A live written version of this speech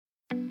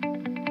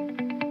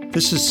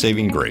This is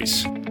Saving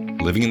Grace,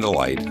 Living in the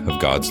Light of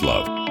God's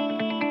Love,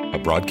 a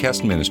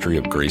broadcast ministry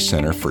of Grace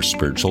Center for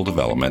Spiritual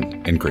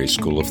Development and Grace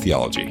School of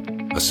Theology,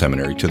 a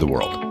seminary to the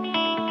world,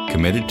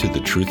 committed to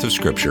the truth of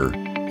Scripture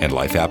and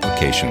life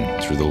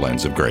application through the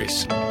lens of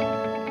grace.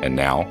 And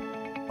now,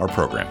 our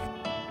program.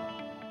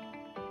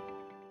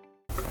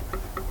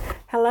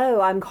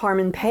 Hello, I'm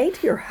Carmen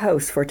Pate, your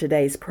host for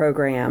today's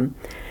program.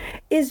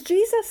 Is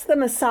Jesus the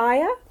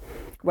Messiah?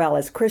 Well,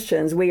 as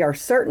Christians, we are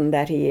certain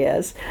that he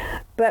is,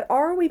 but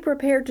are we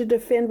prepared to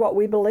defend what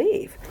we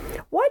believe?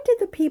 What did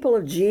the people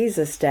of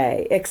Jesus'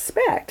 day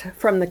expect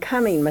from the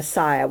coming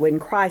Messiah when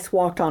Christ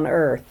walked on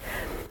earth?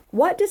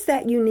 What does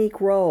that unique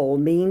role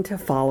mean to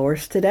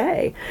followers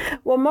today?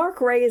 Well,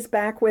 Mark Ray is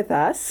back with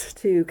us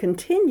to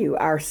continue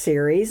our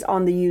series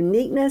on the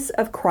uniqueness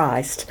of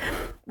Christ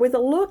with a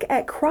look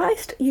at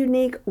Christ's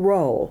unique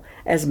role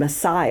as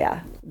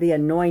Messiah, the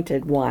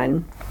Anointed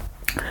One.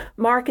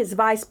 Mark is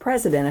Vice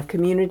President of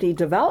Community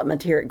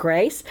Development here at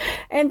Grace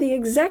and the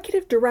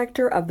Executive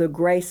Director of the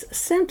Grace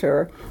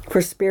Center for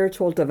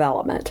Spiritual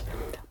Development.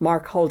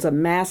 Mark holds a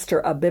Master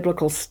of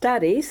Biblical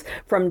Studies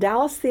from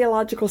Dallas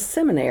Theological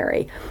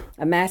Seminary,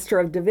 a Master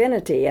of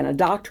Divinity, and a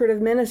Doctorate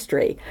of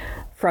Ministry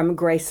from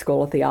Grace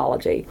School of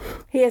Theology.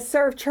 He has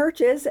served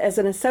churches as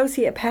an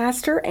associate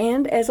pastor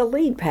and as a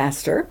lead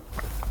pastor,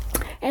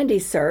 and he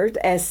served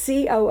as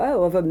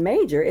COO of a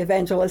major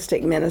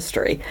evangelistic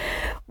ministry.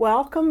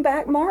 Welcome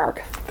back,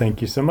 Mark.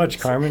 Thank you so much,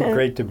 Carmen.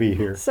 Great to be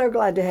here. So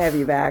glad to have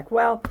you back.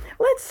 Well,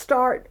 let's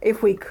start,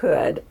 if we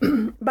could,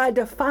 by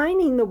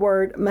defining the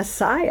word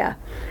Messiah,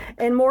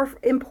 and more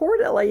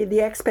importantly,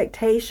 the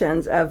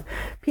expectations of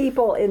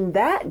people in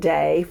that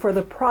day for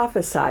the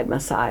prophesied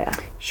Messiah.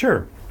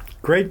 Sure.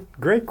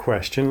 Great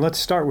question. Let's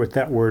start with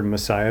that word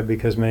Messiah,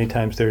 because many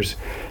times there's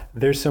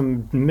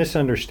some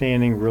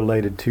misunderstanding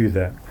related to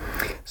that.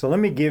 So let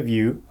me give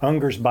you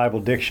Unger's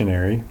Bible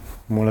Dictionary,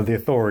 one of the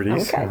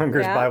authorities. Okay.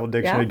 Unger's Bible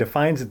Dictionary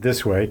defines it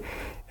this way,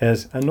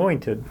 as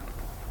anointed.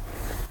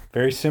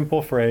 Very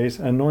simple phrase,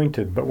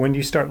 anointed. But when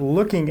you start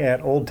looking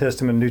at Old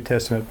Testament and New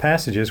Testament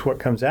passages, what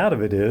comes out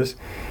of it is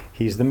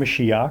he's the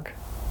Mashiach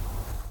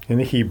in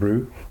the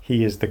Hebrew.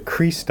 He is the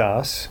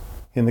Christos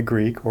in the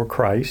Greek, or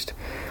Christ.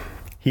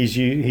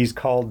 He's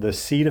called the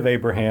seed of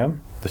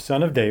Abraham, the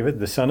son of David,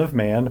 the son of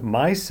man,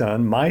 my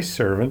son, my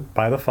servant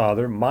by the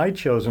Father, my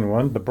chosen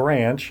one, the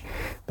branch,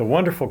 the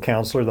wonderful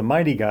counselor, the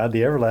mighty God,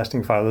 the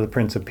everlasting Father, the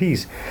Prince of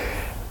Peace.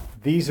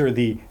 These are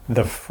the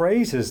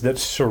phrases that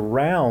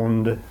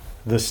surround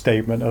the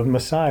statement of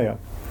Messiah.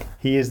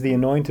 He is the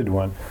anointed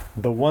one,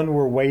 the one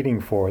we're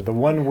waiting for, the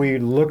one we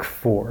look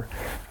for.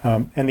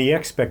 And the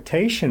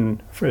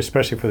expectation,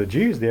 especially for the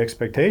Jews, the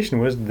expectation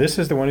was this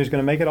is the one who's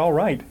going to make it all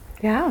right.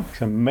 Yeah.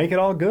 So make it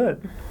all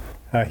good.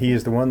 He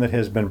is the one that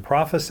has been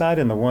prophesied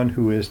and the one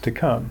who is to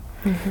come.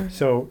 Mm-hmm.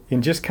 So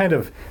in just kind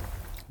of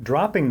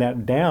dropping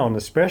that down,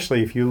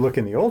 especially if you look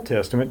in the Old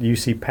Testament, you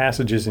see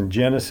passages in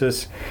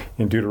Genesis,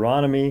 in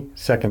Deuteronomy,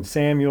 2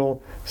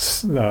 Samuel,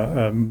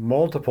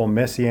 multiple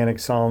messianic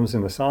psalms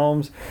in the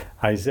Psalms,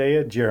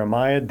 Isaiah,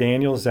 Jeremiah,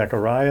 Daniel,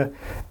 Zechariah,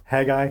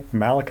 Haggai,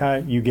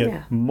 Malachi. You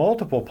get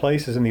multiple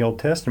places in the Old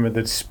Testament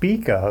that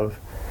speak of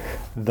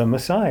the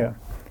Messiah.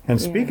 And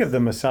speak of the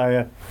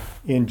Messiah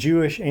in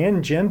Jewish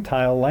and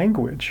Gentile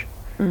language.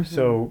 Mm-hmm.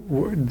 So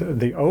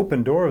the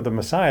open door of the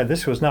Messiah,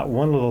 this was not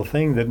one little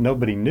thing that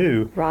nobody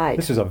knew. Right.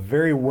 This is a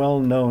very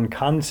well-known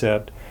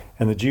concept,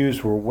 and the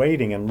Jews were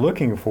waiting and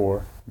looking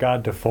for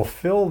God to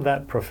fulfill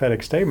that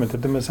prophetic statement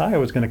that the Messiah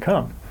was going to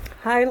come.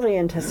 Highly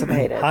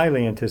anticipated.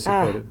 Highly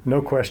anticipated.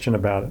 No question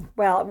about it.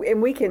 Well,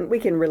 and we can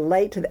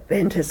relate to the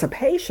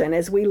anticipation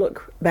as we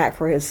look back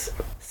for his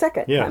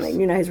second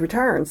coming, his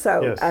return.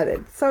 So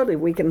certainly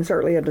we can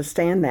certainly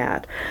understand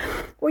that.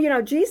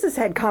 Well, Jesus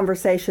had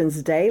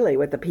conversations daily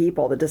with the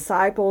people, the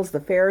disciples, the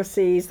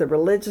Pharisees, the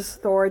religious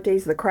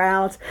authorities, the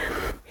crowds.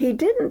 He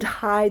didn't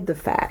hide the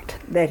fact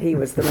that he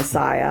was the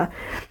Messiah.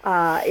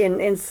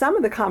 In some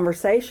of the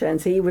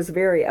conversations, he was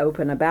very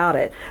open about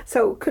it.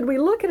 So could we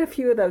look at a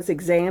few of those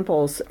examples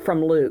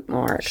from Luke,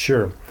 Mark?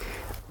 Sure.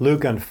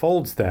 Luke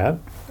unfolds that.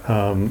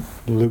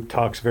 Luke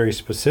talks very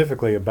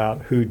specifically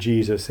about who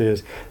Jesus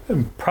is.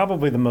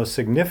 Probably the most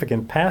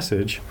significant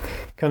passage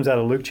comes out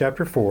of Luke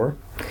chapter 4.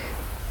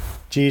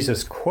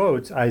 Jesus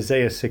quotes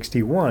Isaiah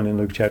 61 in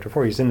Luke chapter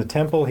 4. He's in the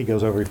temple. He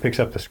goes over, he picks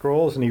up the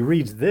scrolls, and he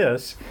reads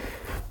this: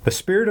 "The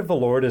Spirit of the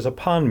Lord is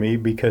upon me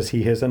because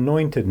he has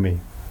anointed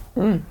me."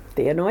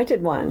 The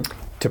anointed one.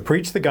 "To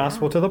preach the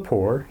gospel to the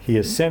poor. He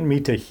has sent me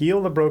to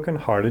heal the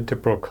brokenhearted, to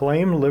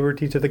proclaim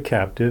liberty to the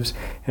captives,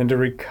 and to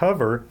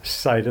recover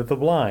sight of the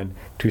blind,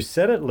 to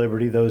set at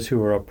liberty those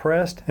who are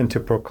oppressed, and to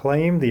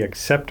proclaim the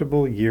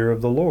acceptable year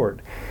of the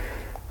Lord."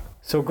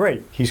 So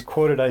great. He's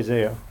quoted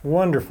Isaiah.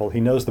 Wonderful. He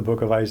knows the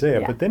book of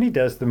Isaiah. But then he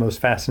does the most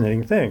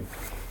fascinating thing.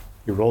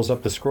 He rolls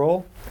up the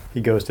scroll.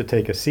 He goes to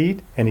take a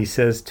seat, and he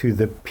says to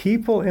the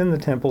people in the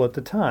temple at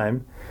the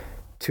time,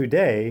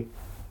 "Today,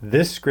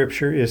 this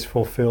scripture is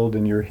fulfilled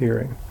in your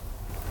hearing."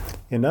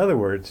 In other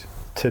words,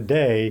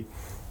 today,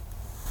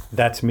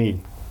 that's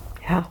me.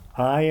 Yeah.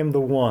 I am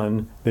the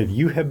one that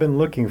you have been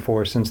looking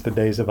for since the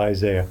days of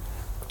Isaiah.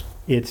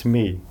 It's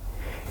me.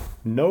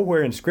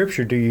 Nowhere in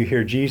Scripture do you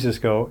hear Jesus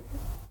go,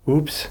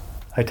 oops,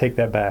 I take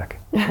that back.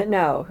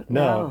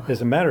 No.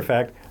 As a matter of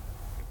fact,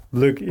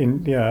 Luke,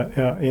 in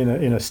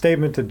a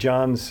statement to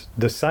John's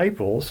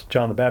disciples,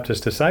 John the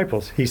Baptist's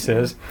disciples, he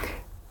says,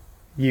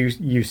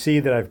 You see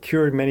that I've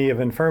cured many of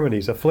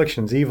infirmities,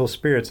 afflictions, evil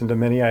spirits, and to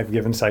many I've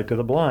given sight to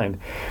the blind.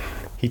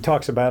 He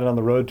talks about it on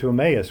the road to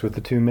Emmaus with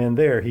the two men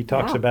there. He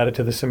talks about it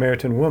to the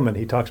Samaritan woman.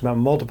 He talks about it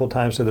multiple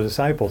times to the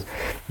disciples.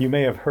 You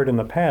may have heard in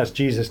the past,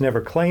 Jesus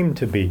never claimed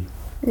to be.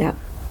 Yeah.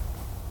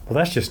 Well,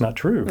 that's just not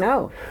true.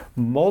 No.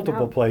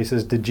 Multiple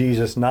places did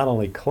Jesus not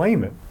only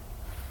claim it,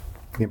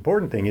 the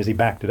important thing is he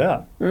backed it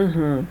up.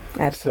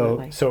 Mm-hmm.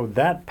 Absolutely. So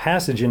that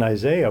passage in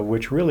Isaiah,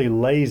 which really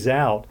lays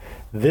out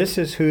this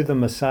is who the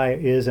Messiah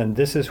is and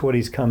this is what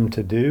he's come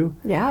to do.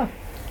 Yeah.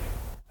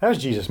 That was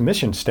Jesus'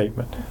 mission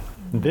statement.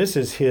 This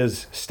is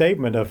his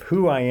statement of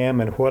who I am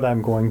and what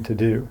I'm going to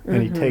do.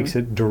 And he takes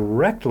it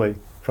directly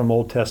from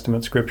Old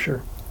Testament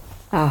Scripture.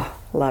 Oh,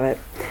 love it.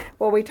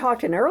 Well, we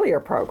talked in earlier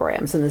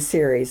programs in the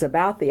series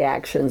about the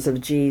actions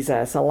of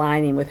Jesus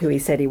aligning with who he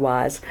said he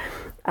was.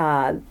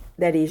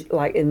 That he,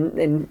 like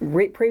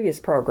in previous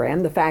program,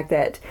 the fact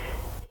that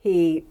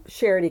he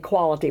shared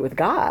equality with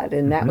God,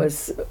 and that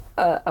was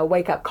a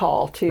wake-up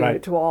call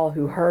to all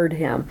who heard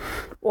him.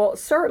 Well,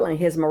 certainly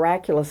his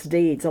miraculous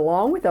deeds,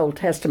 along with Old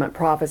Testament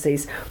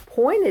prophecies,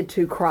 pointed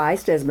to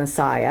Christ as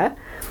Messiah,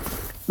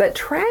 but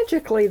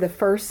tragically the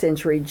first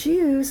century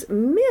Jews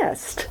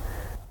missed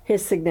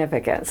his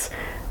significance.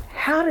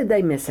 How did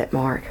they miss it,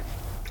 Mark?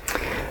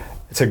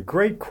 It's a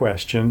great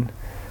question.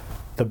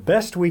 The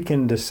best we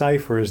can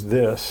decipher is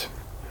this.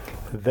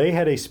 They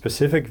had a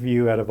specific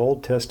view out of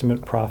Old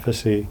Testament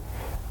prophecy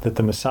that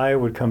the Messiah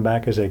would come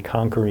back as a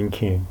conquering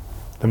king.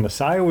 The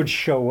Messiah would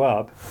show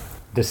up,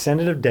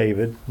 descendant of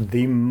David,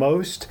 the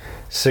most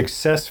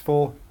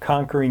successful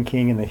conquering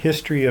king in the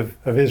history of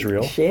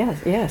Israel.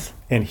 Yes.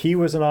 And he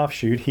was an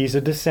offshoot. He's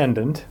a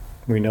descendant.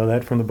 We know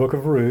that from the book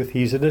of Ruth.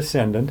 He's a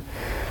descendant.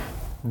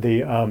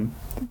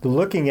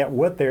 Looking at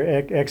what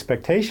their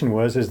expectation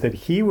was is that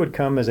he would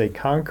come as a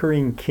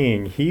conquering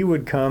king. He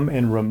would come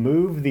and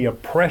remove the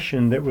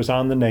oppression that was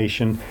on the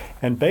nation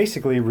and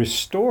basically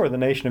restore the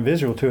nation of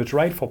Israel to its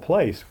rightful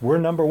place. We're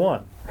number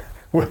one.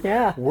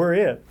 We're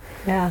it.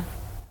 Yeah.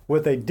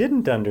 What they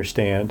didn't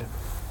understand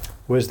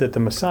was that the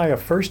Messiah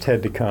first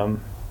had to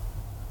come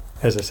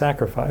as a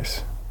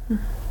sacrifice,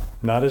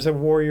 not as a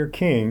warrior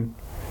king,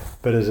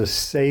 but as a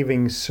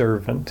saving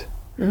servant.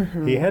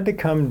 He had to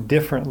come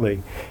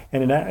differently.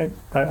 And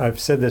I've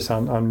said this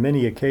on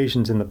many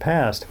occasions in the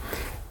past.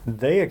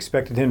 They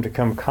expected him to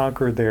come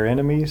conquer their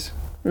enemies,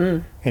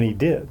 and he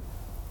did.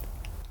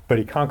 But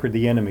he conquered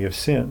the enemy of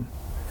sin.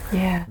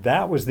 Yeah.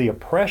 That was the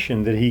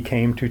oppression that he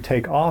came to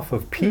take off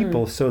of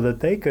people so that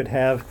they could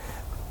have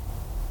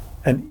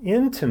an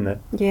intimate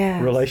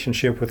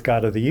relationship with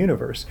God of the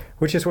universe,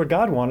 which is what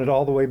God wanted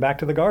all the way back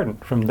to the garden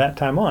from that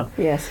time on.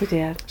 Yes, he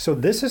did. So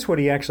this is what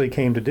he actually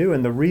came to do,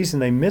 and the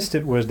reason they missed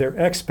it was their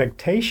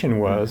expectation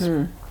was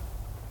the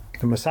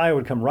Messiah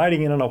would come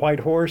riding in on a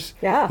white horse,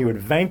 he would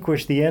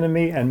vanquish the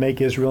enemy and make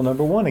Israel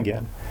number one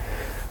again.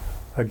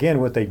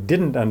 Again, what they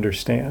didn't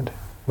understand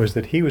was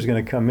that he was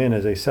going to come in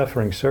as a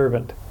suffering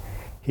servant.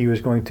 He was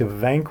going to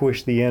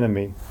vanquish the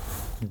enemy,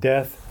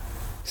 death,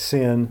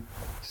 sin,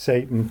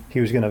 Satan.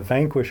 He was going to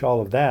vanquish all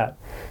of that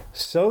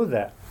so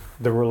that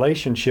the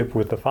relationship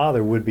with the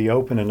Father would be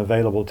open and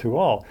available to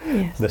all.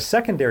 Yes. The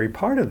secondary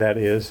part of that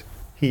is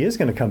he is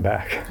going to come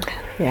back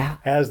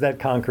as that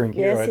conquering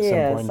hero at some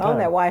point in time. On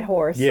that white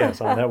horse. Yes,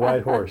 on that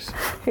white horse.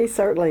 He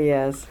certainly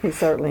is. He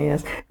certainly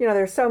is. You know,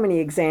 there's so many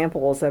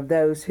examples of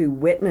those who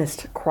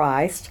witnessed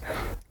Christ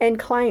and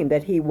claimed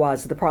that he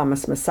was the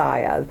promised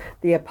Messiah.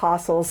 The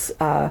apostles,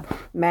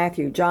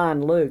 Matthew,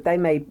 John, Luke, they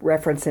made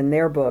reference in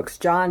their books.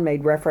 John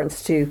made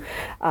reference to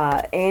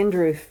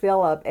Andrew,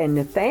 Philip, and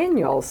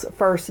Nathaniel's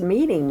first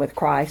meeting with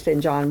Christ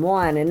in John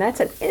 1, and that's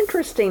an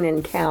interesting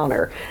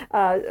encounter.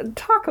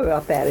 Talk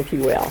about that, if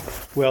you will.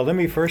 Well, let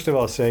me first of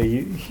all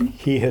say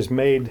he has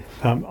made,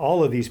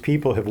 all of these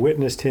people have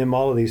witnessed him,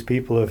 all of these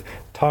people have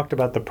talked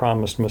about the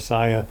promised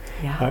Messiah.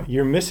 Yeah.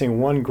 You're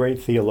missing one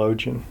great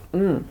theologian.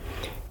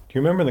 Do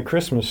you remember the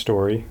Christmas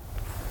story,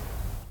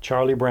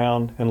 Charlie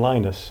Brown and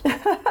Linus?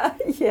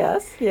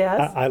 Yes.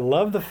 I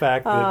love the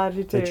fact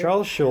that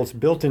Charles Schulz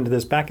built into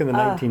this back in the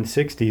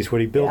 1960s.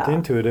 What he built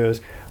into it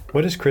is,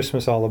 what is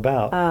Christmas all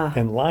about?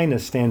 And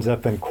Linus stands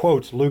up and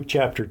quotes Luke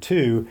chapter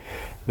 2,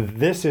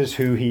 this is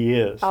who he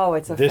is. Oh,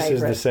 it's a This favorite.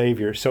 is the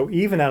Savior. So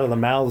even out of the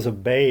mouths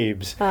of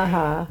babes,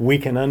 we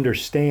can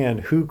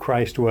understand who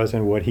Christ was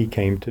and what he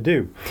came to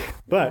do.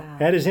 But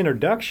at his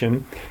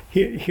introduction,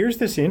 here's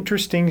this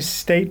interesting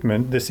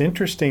statement, this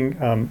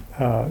interesting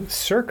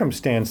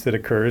circumstance that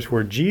occurs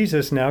where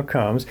Jesus now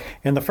comes.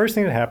 And the first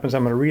thing that happens,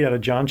 I'm going to read out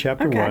of John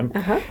chapter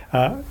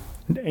 1.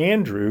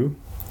 Andrew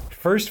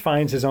first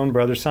finds his own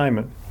brother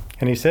Simon,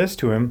 and he says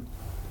to him,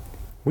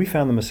 we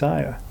found the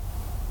Messiah.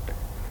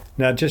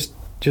 Now, just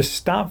just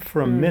stop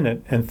for a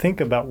minute and think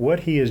about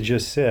what he has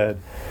just said.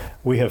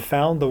 We have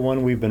found the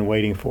one we've been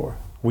waiting for.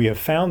 We have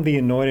found the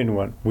anointed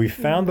one. We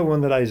found the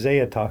one that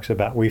Isaiah talks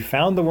about. We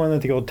found the one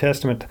that the Old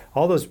Testament,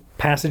 all those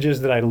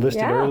passages that I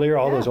listed earlier,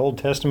 all those Old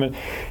Testament,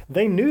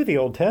 they knew the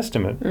Old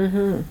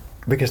Testament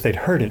because they'd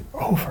heard it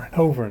over and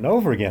over and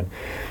over again.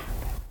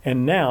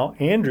 And now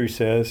Andrew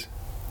says,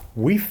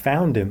 we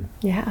found him.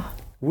 Yeah.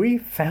 We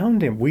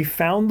found him. We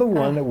found the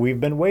one that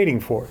we've been waiting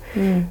for.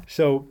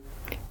 So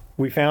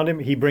we found him.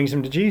 He brings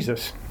him to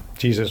Jesus.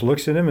 Jesus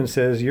looks at him and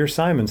says, you're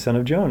Simon, son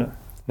of Jonah.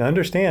 Now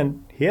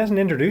understand, he hasn't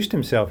introduced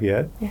himself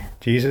yet. Yeah.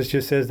 Jesus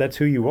just says, that's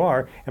who you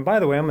are. And by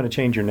the way, I'm going to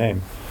change your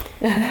name.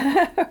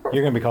 You're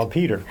going to be called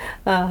Peter.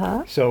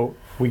 So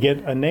we get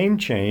a name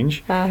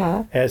change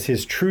as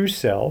his true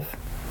self.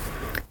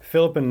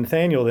 Philip and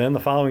Nathanael then,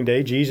 the following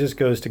day, Jesus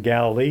goes to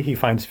Galilee. He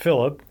finds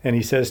Philip, and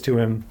he says to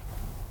him,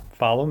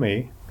 follow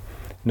me.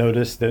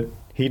 Notice that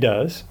he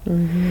does.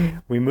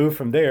 We move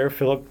from there.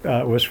 Philip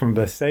was from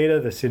Bethsaida,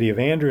 the city of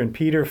Andrew and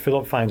Peter.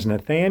 Philip finds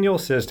Nathanael,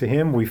 says to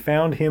him, we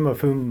found him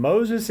of whom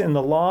Moses and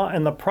the law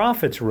and the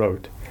prophets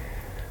wrote.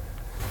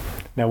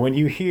 Now, when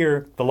you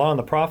hear the law and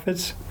the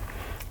prophets,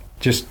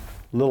 just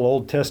a little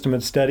Old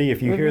Testament study,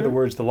 if you hear the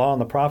words the law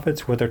and the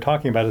prophets, what they're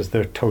talking about is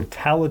the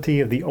totality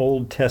of the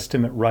Old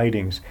Testament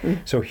writings.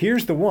 So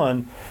here's the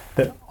one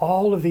that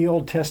all of the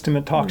Old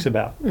Testament talks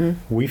about.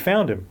 We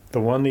found him,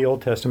 the one the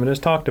Old Testament has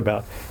talked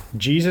about.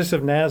 Jesus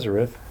of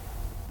Nazareth,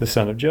 the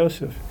son of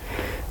Joseph.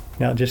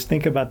 Now just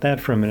think about that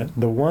for a minute.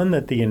 The one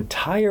that the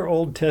entire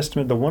Old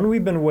Testament, the one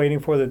we've been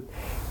waiting for, that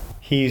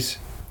he's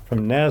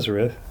from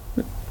Nazareth,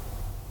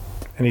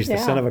 and he's the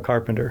son of a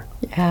carpenter.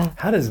 Yeah.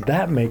 How does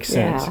that make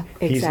sense? Yeah,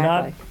 exactly. He's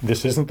not,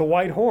 this isn't the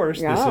white horse.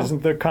 No. This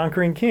isn't the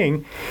conquering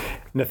king.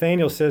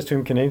 Nathanael says to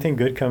him, can anything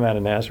good come out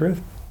of Nazareth?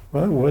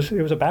 Well, it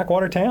was a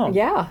backwater town.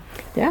 Yeah.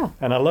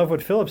 And I love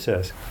what Philip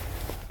says.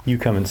 You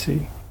come and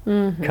see.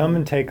 Come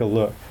and take a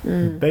look.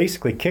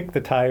 Basically, kick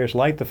the tires,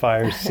 light the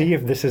fires, see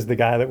if this is the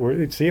guy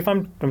see if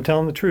I'm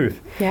telling the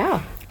truth.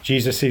 Yeah.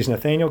 Jesus sees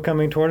Nathanael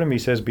coming toward him. He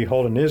says,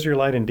 behold, an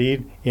Israelite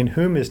indeed, in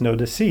whom is no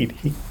deceit.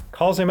 He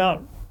calls him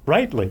out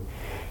rightly.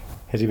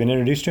 Has he been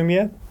introduced to him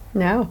yet?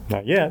 No.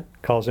 Not yet.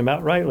 Calls him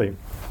out rightly.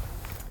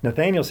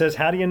 Nathanael says,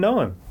 how do you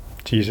know him?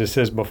 Jesus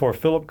says, before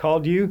Philip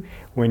called you,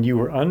 when you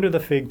were under the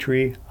fig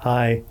tree,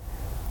 I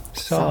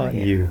saw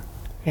you.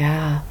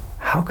 Yeah.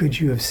 How could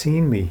you have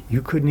seen me?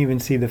 You couldn't even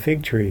see the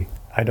fig tree.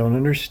 I don't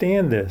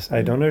understand this.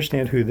 I don't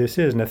understand who this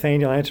is.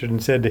 Nathanael answered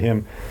and said to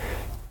him,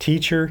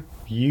 Teacher,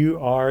 you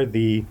are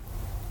the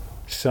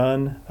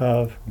Son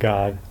of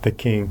God, the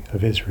King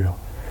of Israel.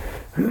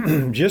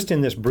 Just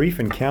in this brief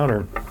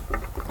encounter,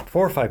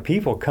 4 or 5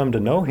 people come to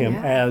know him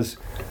as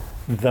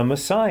the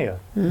Messiah,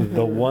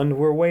 the one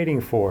we're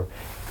waiting for.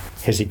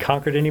 Has he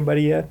conquered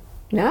anybody yet?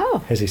 No.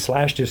 Has he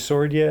slashed his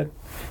sword yet?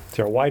 Is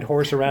there a white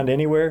horse around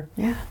anywhere?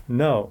 Yeah.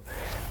 No.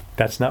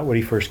 That's not what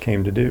he first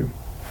came to do.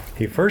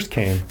 He first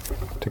came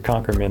to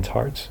conquer men's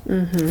hearts.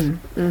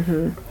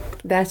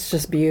 That's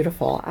just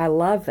beautiful. I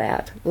love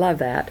that. Love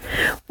that.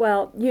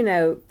 Well,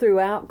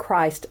 throughout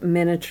Christ's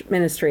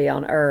ministry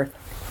on earth,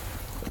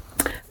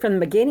 from the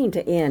beginning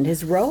to end,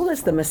 his role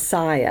as the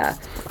Messiah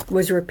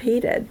was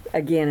repeated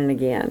again and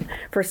again.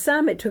 For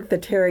some, it took the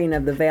tearing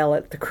of the veil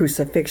at the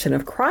crucifixion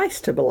of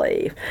Christ to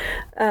believe.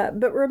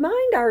 But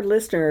remind our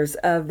listeners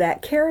of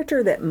that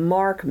character that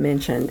Mark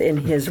mentioned in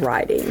his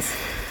writings.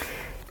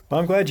 Well,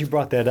 I'm glad you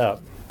brought that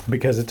up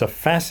because it's a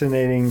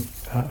fascinating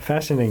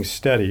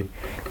study.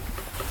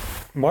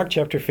 Mark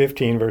chapter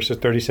 15, verses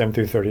 37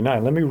 through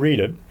 39. Let me read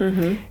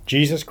it.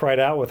 Jesus cried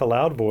out with a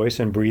loud voice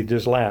and breathed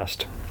his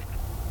last.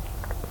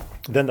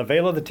 Then the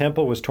veil of the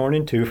temple was torn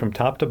in two from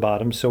top to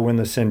bottom, so when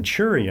the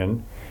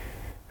centurion,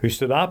 who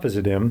stood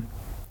opposite him,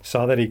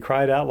 saw that he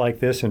cried out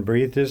like this and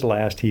breathed his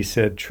last, he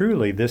said,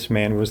 Truly, this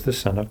man was the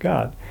Son of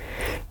God.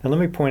 Now let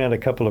me point out a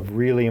couple of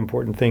really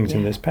important things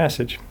in this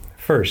passage.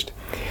 First,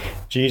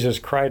 Jesus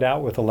cried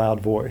out with a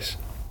loud voice.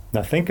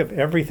 Now think of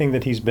everything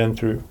that he's been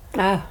through.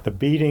 The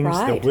beatings,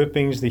 the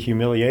whippings, the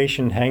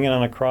humiliation, hanging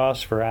on a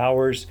cross for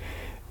hours,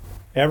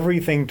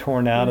 everything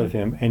torn out of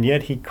him, and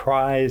yet he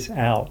cries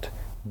out.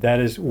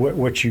 That is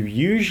what you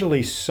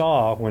usually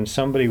saw when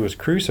somebody was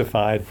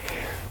crucified,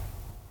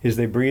 is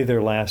they breathe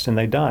their last and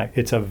they die.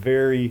 It's a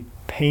very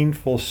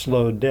painful,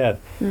 slow death.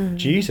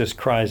 Jesus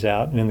cries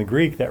out, and in the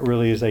Greek that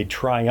really is a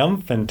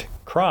triumphant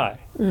cry.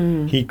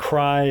 He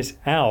cries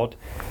out,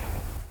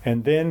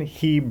 and then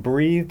he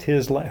breathed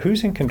his last.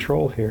 Who's in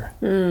control here?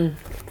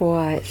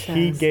 Boy,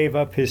 he gave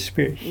up his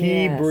spirit.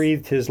 He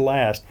breathed his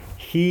last.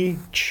 He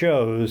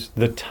chose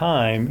the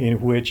time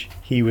in which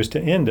he was to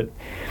end it.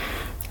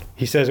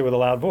 He says it with a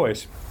loud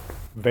voice.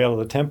 Veil of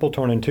the temple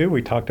torn in two.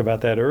 We talked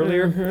about that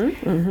earlier.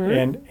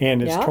 And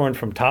it's torn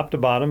from top to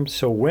bottom.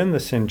 So when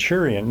the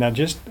centurion, now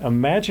just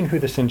imagine who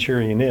the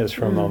centurion is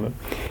for a moment.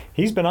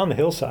 He's been on the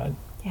hillside.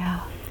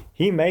 Yeah.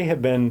 He may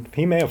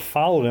have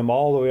followed him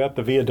all the way up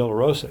the Via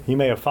Dolorosa. He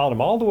may have followed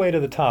him all the way to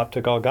the top to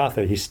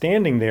Golgotha. He's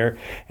standing there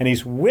and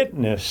he's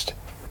witnessed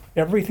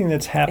everything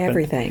that's happened.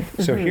 Everything.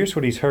 So here's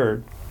what he's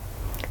heard.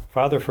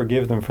 Father,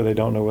 forgive them, for they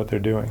don't know what they're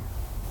doing.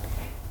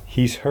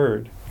 He's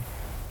heard.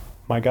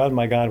 My God,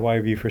 why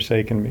have you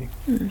forsaken me?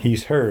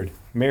 He's heard.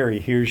 Mary,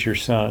 here's your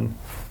son.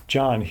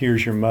 John,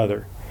 here's your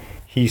mother.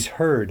 He's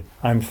heard,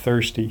 I'm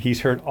thirsty.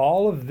 He's heard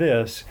all of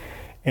this,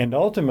 and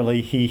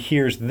ultimately he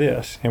hears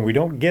this. And we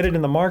don't get it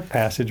in the Mark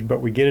passage,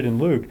 but we get it in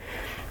Luke.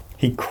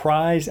 He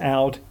cries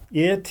out,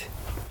 "It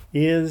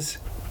is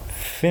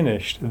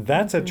finished."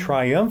 That's a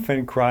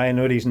triumphant cry, and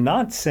what he's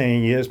not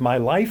saying is, my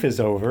life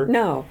is over.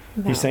 No.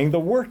 He's saying the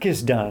work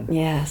is done.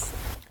 Yes.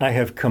 I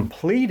have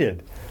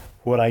completed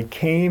what I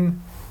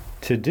came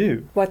to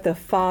do. What the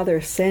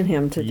Father sent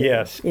him to do.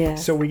 Yes.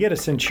 So we get a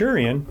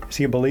centurion. Is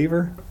he a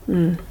believer?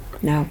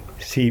 No.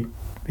 Is he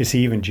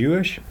even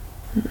Jewish?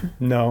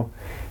 No.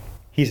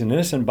 He's an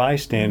innocent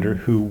bystander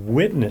who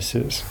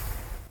witnesses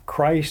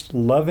Christ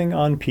loving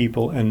on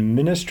people and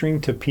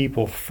ministering to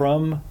people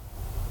from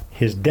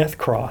his death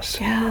cross.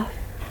 Yeah.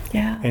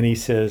 And he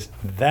says,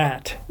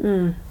 that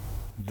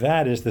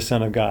is the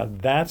Son of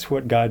God. That's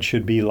what God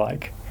should be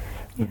like.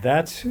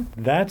 That's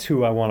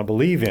who I want to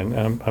believe in.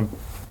 And I'm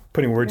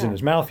putting words in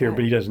his mouth here,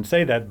 but he doesn't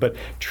say that. But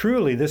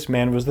truly, this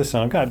man was the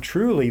Son of God.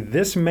 Truly,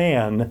 this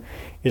man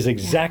is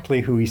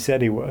exactly who he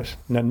said he was.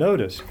 Now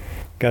notice,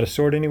 got a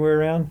sword anywhere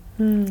around?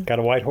 Got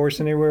a white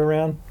horse anywhere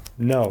around?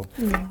 No.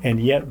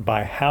 And yet,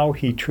 by how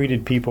he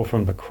treated people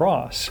from the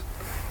cross,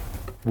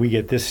 we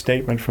get this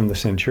statement from the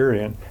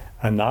centurion,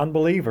 a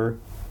non-believer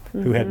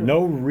who had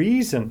no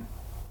reason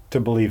to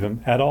believe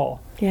him at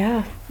all.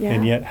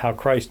 And yet how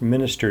Christ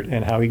ministered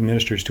and how he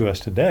ministers to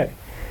us today.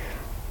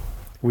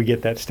 We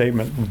get that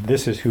statement,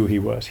 this is who he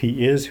was.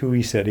 He is who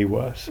he said he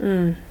was.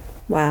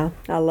 Wow,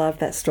 I love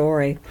that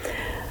story.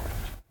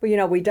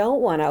 But, we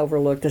don't want to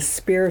overlook the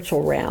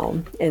spiritual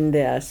realm in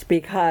this,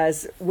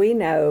 because we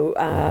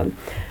know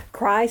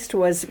Christ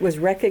was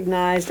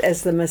recognized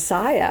as the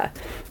Messiah.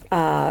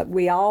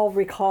 We all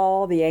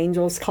recall the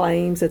angels'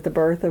 claims at the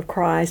birth of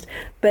Christ,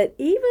 but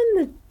even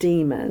the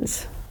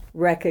demons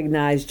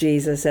recognize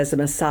Jesus as a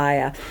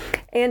Messiah.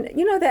 And,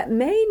 that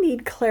may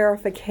need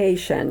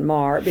clarification,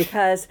 Mark,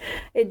 because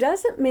it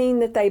doesn't mean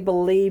that they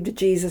believed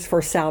Jesus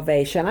for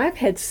salvation. I've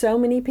had so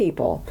many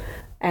people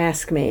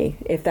ask me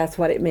if that's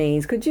what it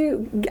means.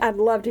 I'd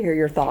love to hear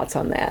your thoughts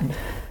on that.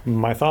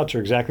 My thoughts are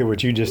exactly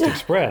what you just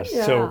expressed.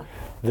 So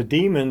the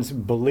demons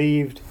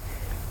believed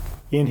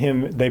in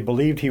him. They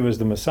believed he was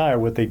the Messiah.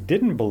 What they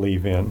didn't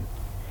believe in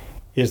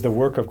is the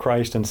work of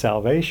Christ and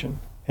salvation.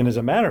 And as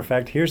a matter of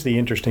fact, here's the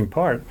interesting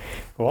part.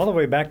 Go all the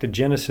way back to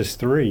Genesis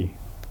 3,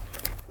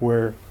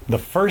 where the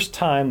first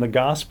time the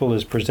gospel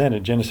is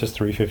presented, Genesis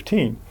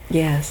 3:15.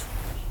 Yes.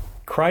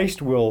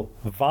 Christ will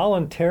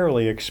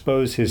voluntarily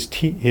expose his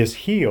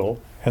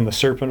heel, and the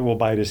serpent will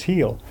bite his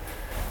heel.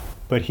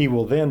 But he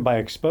will then, by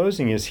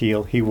exposing his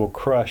heel, he will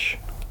crush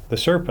the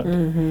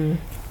serpent.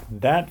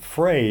 That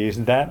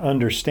phrase, that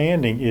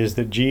understanding is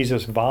that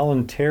Jesus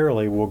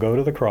voluntarily will go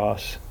to the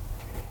cross,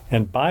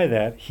 and by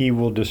that he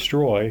will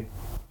destroy,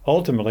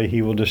 ultimately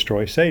he will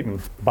destroy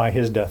Satan by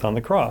his death on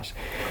the cross.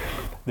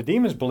 The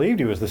demons believed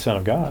he was the Son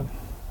of God.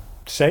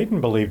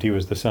 Satan believed he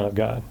was the Son of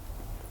God.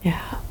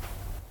 Yeah.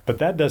 But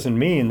that doesn't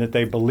mean that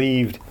they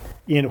believed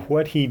in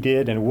what he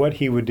did and what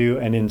he would do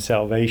and in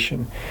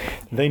salvation.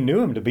 They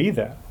knew him to be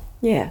that.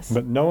 Yes.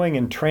 But knowing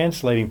and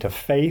translating to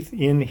faith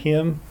in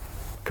him,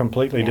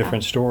 completely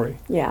different story.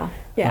 Yeah.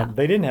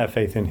 They didn't have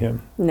faith in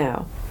him.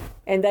 No.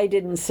 And they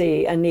didn't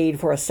see a need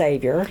for a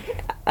Savior.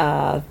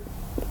 And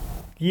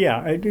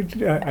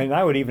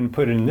I would even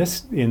put in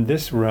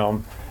this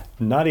realm,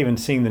 not even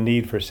seeing the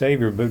need for a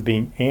Savior, but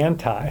being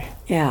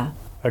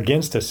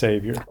against a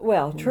Savior.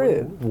 Well,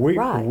 true.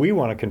 We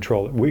want to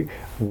control it.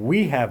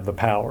 We have the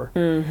power,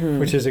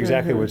 which is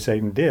exactly what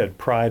Satan did.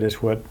 Pride is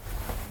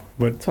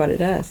that's what it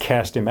does.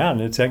 Cast him out,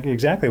 and it's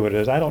exactly what it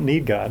is. I don't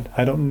need God.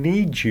 I don't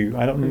need you.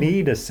 I don't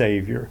need a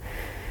Savior.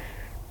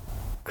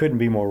 Couldn't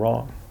be more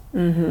wrong.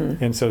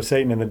 And so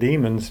Satan and the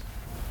demons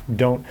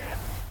don't.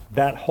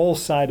 That whole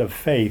side of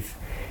faith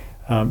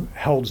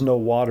holds no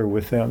water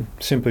with them,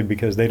 simply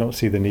because they don't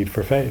see the need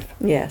for faith.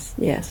 Yes.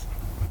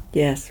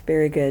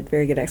 Very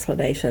good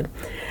explanation.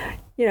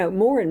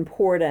 More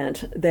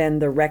important than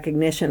the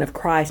recognition of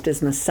Christ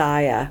as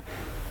Messiah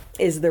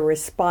is the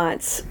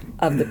response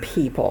of the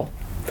people.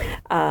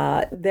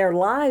 Their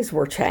lives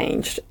were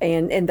changed,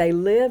 and they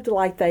lived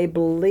like they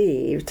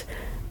believed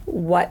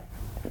what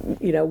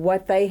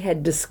they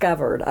had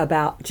discovered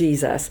about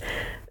Jesus.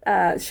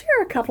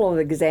 Share a couple of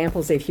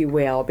examples, if you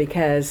will,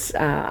 because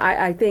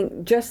I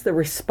think just the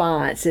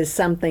response is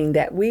something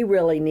that we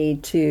really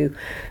need to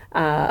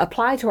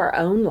apply to our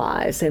own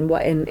lives and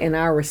in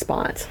our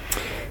response.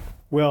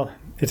 Well,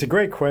 it's a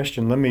great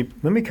question. Let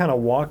me kind of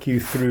walk you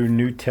through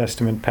New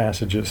Testament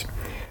passages.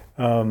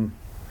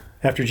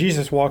 After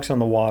Jesus walks on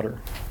the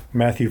water,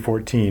 Matthew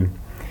 14,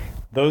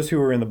 those who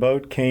were in the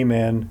boat came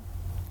and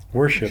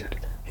worshipped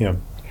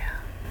him. Yeah.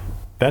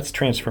 That's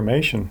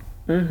transformation.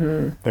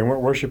 They weren't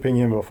worshiping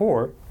him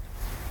before.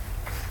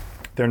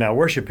 They're now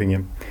worshiping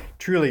him.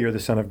 Truly, you're the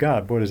Son of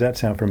God. Boy, does that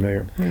sound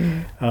familiar.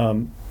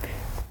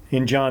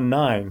 In John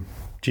 9,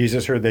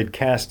 Jesus heard they'd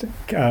cast,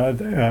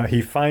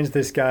 he finds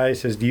this guy,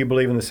 says, "Do you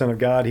believe in the Son of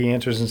God?" He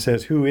answers and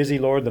says, "Who is he,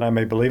 Lord, that I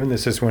may believe in?"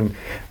 This is when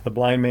the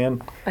blind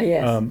man,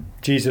 Yes.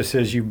 Jesus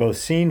says, "You've both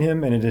seen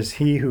him, and it is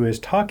he who is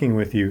talking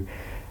with you."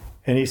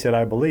 And he said,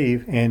 "I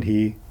believe," and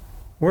he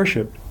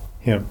worshiped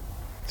him.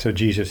 So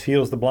Jesus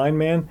heals the blind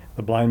man.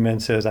 The blind man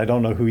says, "I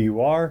don't know who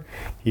you are."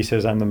 He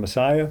says, "I'm the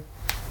Messiah.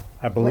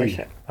 I believe.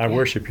 Worship. I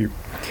worship you."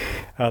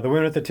 The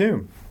women at the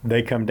tomb,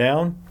 they come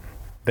down.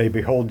 They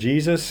behold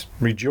Jesus,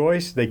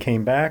 rejoice. They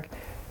came back.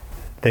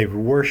 They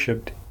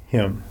worshiped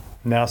him,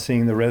 now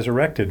seeing the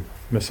resurrected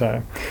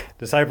Messiah.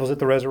 Disciples at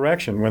the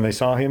resurrection, when they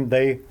saw him,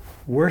 they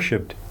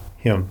worshiped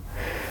him.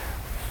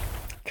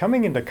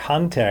 Coming into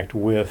contact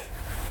with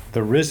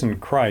the risen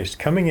Christ,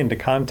 coming into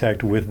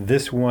contact with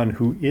this one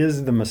who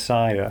is the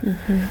Messiah,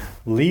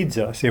 leads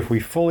us, if we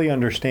fully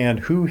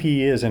understand who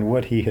he is and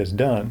what he has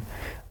done,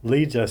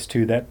 leads us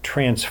to that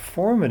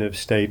transformative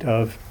state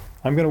of,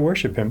 I'm going to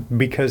worship him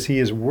because he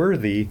is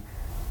worthy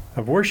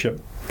of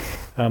worship.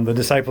 The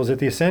disciples at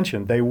the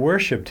ascension, they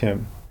worshiped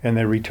him and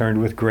they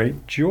returned with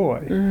great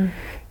joy.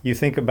 You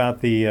think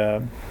about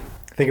the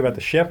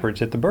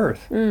shepherds at the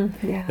birth.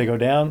 Yeah. They go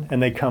down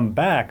and they come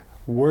back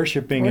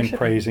worshiping and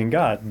praising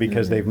God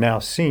because they've now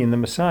seen the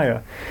Messiah.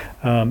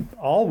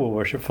 All will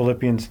worship.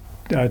 Philippians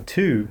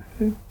 2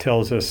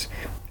 tells us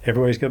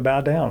everybody's going to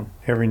bow down.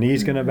 Every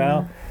knee's going to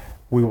bow.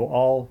 We will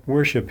all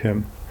worship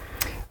him.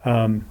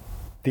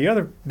 The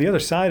other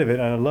side of it,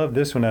 and I love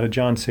this one out of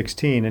John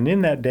 16, "And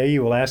in that day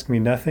you will ask me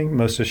nothing.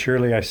 Most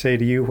assuredly I say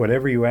to you,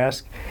 whatever you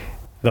ask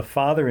the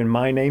Father in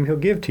my name, he'll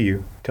give to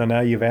you. Till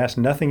now you've asked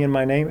nothing in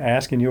my name.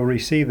 Ask and you'll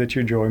receive, that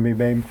your joy may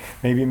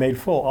be made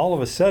full." All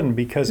of a sudden,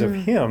 because of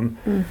him,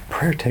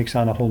 prayer takes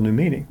on a whole new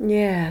meaning.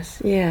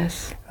 Yes,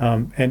 yes.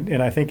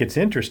 And I think it's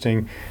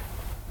interesting.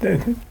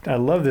 I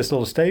love this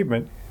little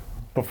statement.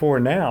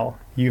 Before now,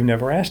 you've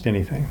never asked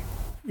anything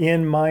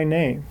in my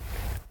name.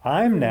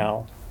 I'm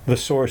now the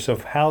source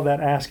of how that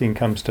asking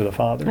comes to the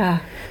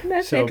Father.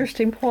 That's an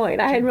interesting point.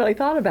 I hadn't really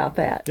thought about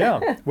that.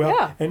 Yeah. Well,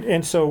 Yeah.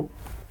 And so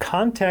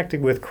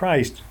contacting with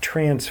Christ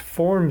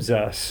transforms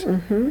us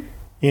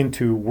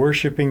into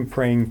worshiping,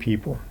 praying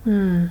people.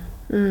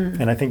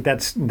 And I think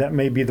that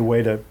may be the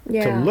way to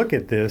look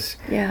at this,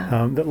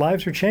 that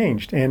lives are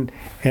changed. And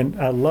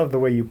I love the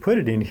way you put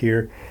it in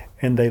here,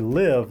 and they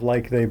live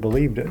like they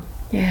believed it.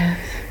 Yes.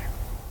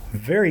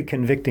 Very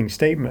convicting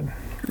statement.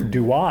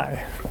 Do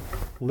I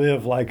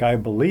live like I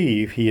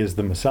believe he is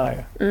the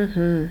Messiah?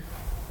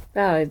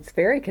 Oh, it's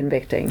very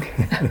convicting.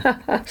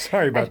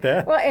 Sorry about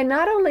that. Well, and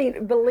not only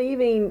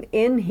believing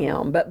in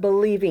him, but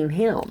believing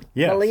him.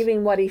 Yes.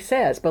 Believing what he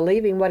says,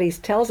 believing what he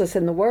tells us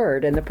in the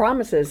Word and the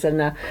promises.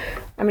 And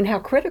how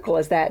critical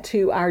is that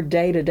to our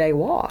day-to-day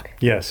walk?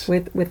 Yes.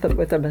 With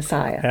the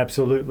Messiah.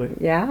 Absolutely.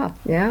 Yeah,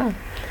 yeah.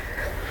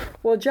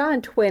 Well,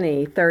 John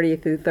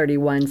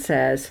 20:30-31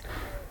 says,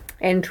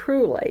 "And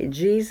truly,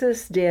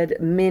 Jesus did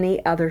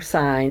many other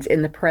signs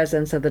in the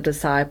presence of the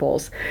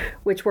disciples,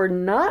 which were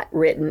not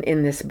written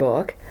in this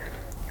book,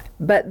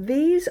 but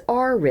these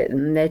are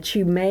written that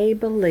you may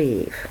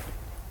believe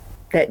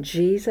that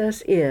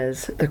Jesus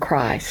is the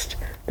Christ,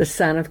 the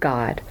Son of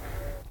God,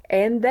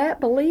 and that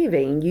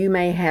believing you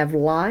may have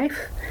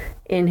life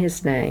in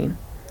his name."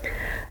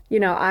 You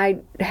know, I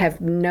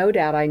have no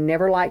doubt, I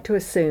never like to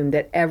assume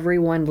that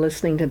everyone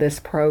listening to this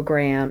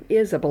program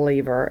is a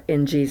believer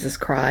in Jesus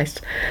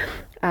Christ.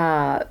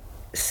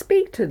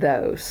 Speak to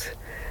those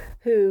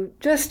who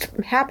just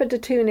happened to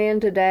tune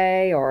in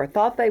today or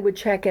thought they would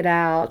check it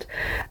out.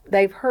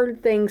 They've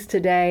heard things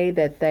today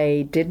that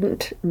they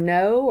didn't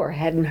know or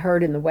hadn't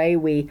heard in the way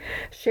we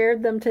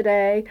shared them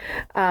today.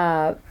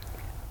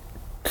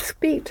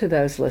 Speak to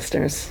those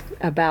listeners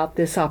about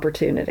this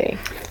opportunity.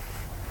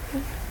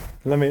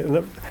 Let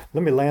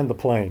me land the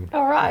plane.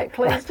 All right,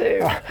 please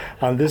do.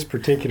 On this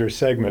particular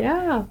segment.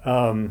 Yeah.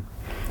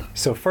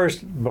 So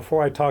first,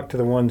 before I talk to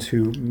the ones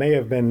who may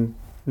have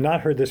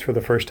not heard this for the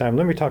first time,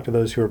 let me talk to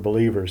those who are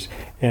believers,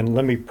 and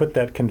let me put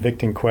that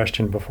convicting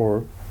question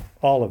before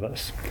all of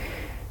us.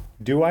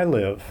 Do I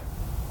live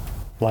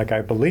like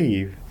I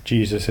believe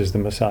Jesus is the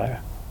Messiah?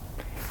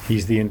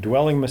 He's the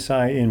indwelling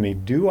Messiah in me.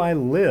 Do I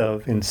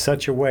live in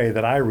such a way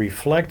that I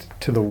reflect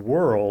to the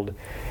world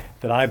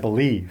that I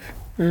believe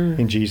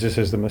in Jesus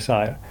as the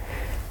Messiah?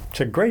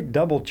 It's a great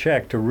double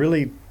check to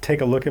really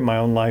take a look at my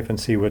own life and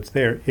see what's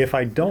there. If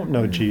I don't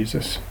know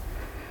Jesus,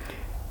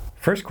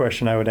 first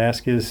question I would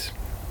ask is,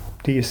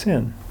 do you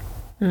sin?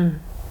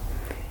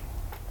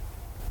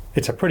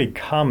 It's a pretty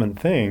common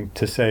thing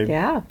to say,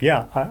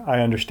 I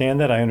understand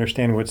that. I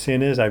understand what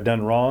sin is. I've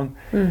done wrong.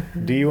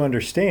 Do you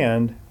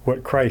understand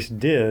what Christ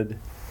did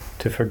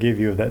to forgive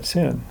you of that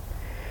sin?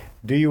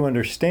 Do you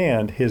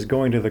understand his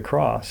going to the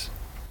cross,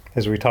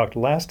 as we talked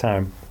last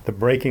time, the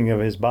breaking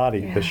of his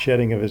body, the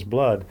shedding of his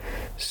blood,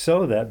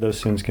 so that those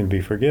sins can be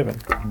forgiven?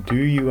 Do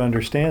you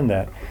understand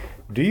that?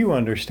 Do you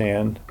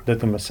understand that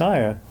the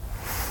Messiah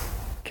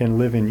can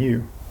live in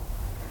you?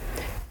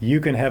 You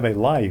can have a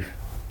life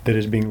that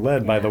is being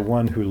led by the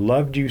one who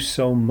loved you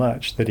so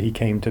much that he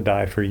came to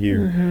die for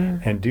you.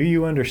 And do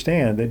you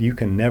understand that you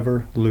can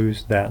never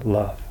lose that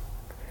love?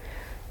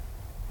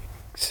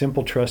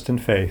 Simple trust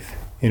and faith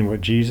in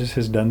what Jesus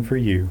has done for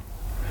you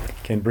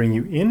can bring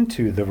you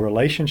into the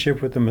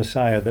relationship with the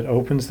Messiah that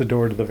opens the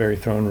door to the very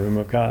throne room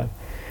of God.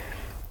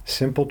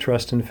 Simple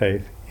trust and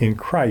faith in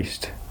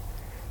Christ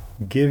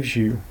gives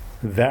you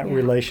that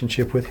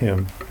relationship with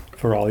him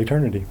for all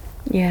eternity.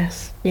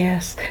 Yes,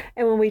 yes.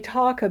 And when we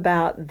talk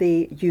about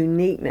the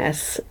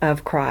uniqueness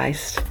of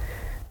Christ,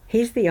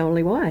 he's the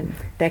only one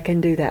that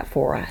can do that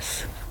for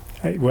us.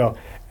 Well,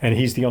 and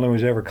he's the only one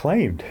who's ever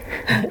claimed.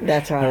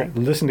 That's right.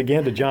 Listen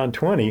again to John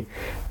 20.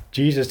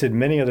 Jesus did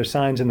many other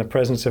signs in the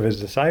presence of his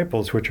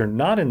disciples, which are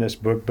not in this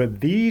book, but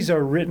these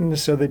are written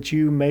so that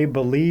you may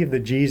believe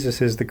that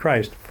Jesus is the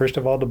Christ. First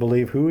of all, to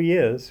believe who he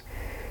is.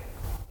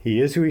 He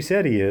is who he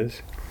said he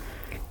is,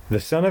 the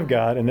Son of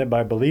God, and that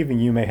by believing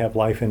you may have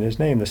life in his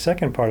name. The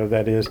second part of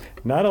that is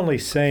not only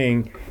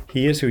saying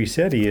he is who he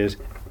said he is,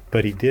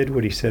 but he did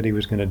what he said he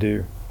was going to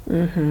do.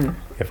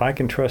 If I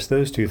can trust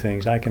those two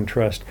things, I can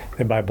trust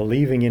that by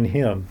believing in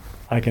him,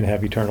 I can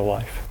have eternal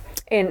life.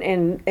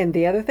 And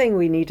the other thing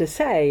we need to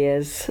say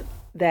is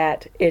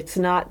that it's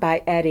not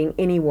by adding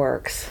any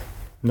works.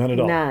 None at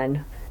all.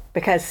 None.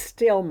 Because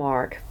still,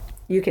 Mark,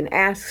 you can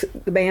ask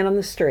the man on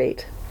the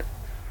street,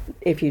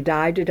 if you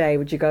died today,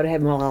 would you go to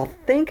heaven? Well, I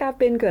think I've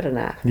been good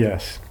enough.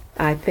 Yes.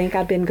 I think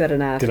I've been good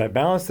enough. Did I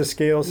balance the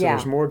scales so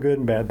there's more good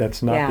and bad?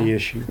 That's not the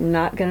issue.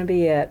 Not going to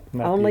be it.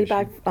 Only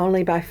by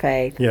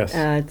faith. Yes.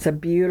 It's a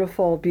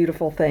beautiful,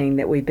 beautiful thing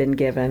that we've been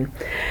given.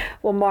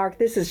 Well, Mark,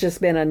 this has just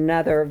been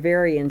another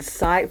very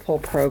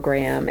insightful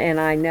program, and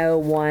I know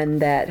one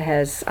that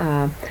has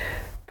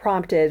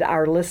prompted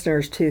our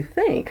listeners to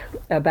think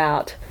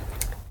about,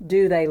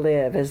 do they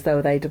live as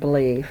though they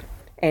believe?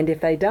 And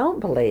if they don't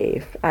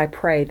believe, I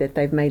pray that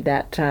they've made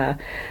that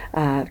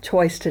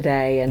choice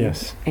today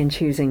and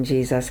choosing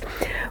Jesus.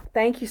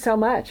 Thank you so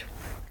much.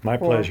 My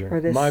pleasure. For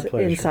this My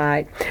pleasure.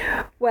 insight.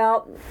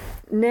 Well,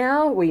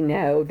 now we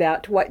know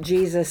that what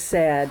Jesus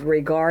said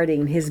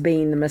regarding his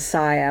being the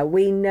Messiah.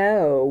 We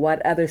know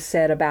what others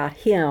said about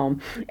him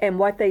and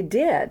what they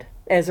did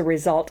as a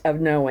result of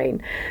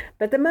knowing.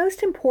 But the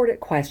most important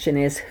question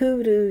is,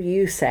 who do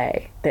you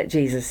say that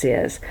Jesus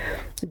is?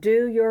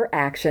 Do your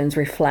actions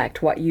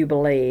reflect what you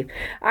believe?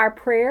 Our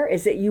prayer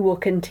is that you will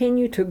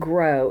continue to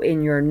grow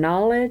in your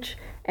knowledge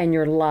and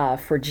your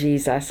love for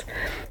Jesus.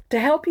 To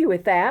help you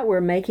with that,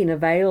 we're making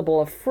available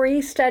a free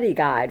study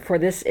guide for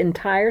this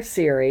entire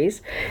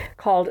series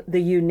called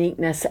The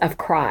Uniqueness of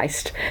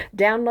Christ.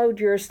 Download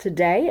yours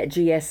today at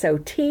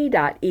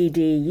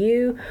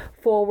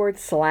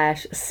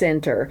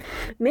gsot.edu/center.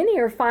 Many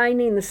are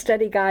finding the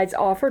study guides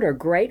offered are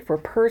great for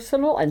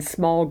personal and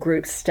small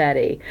group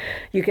study.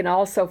 You can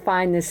also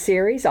find this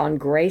series on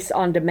Grace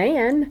on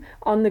Demand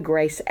on the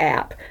Grace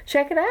app.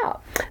 Check it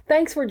out.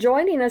 Thanks for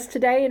joining us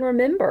today, and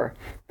remember,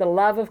 the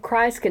love of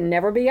Christ can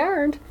never be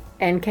earned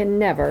and can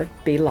never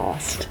be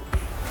lost.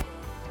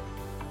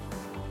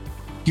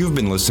 You've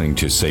been listening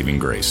to Saving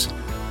Grace.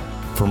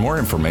 For more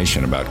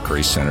information about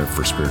Grace Center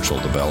for Spiritual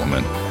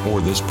Development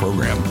or this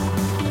program,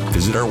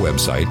 visit our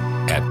website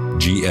at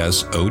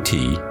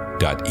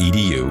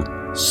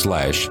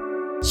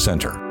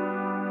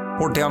gsot.edu/center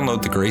or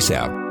download the Grace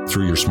app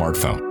through your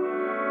smartphone.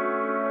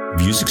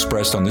 Views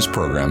expressed on this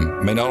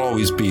program may not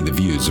always be the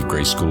views of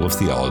Grace School of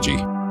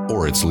Theology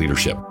or its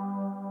leadership.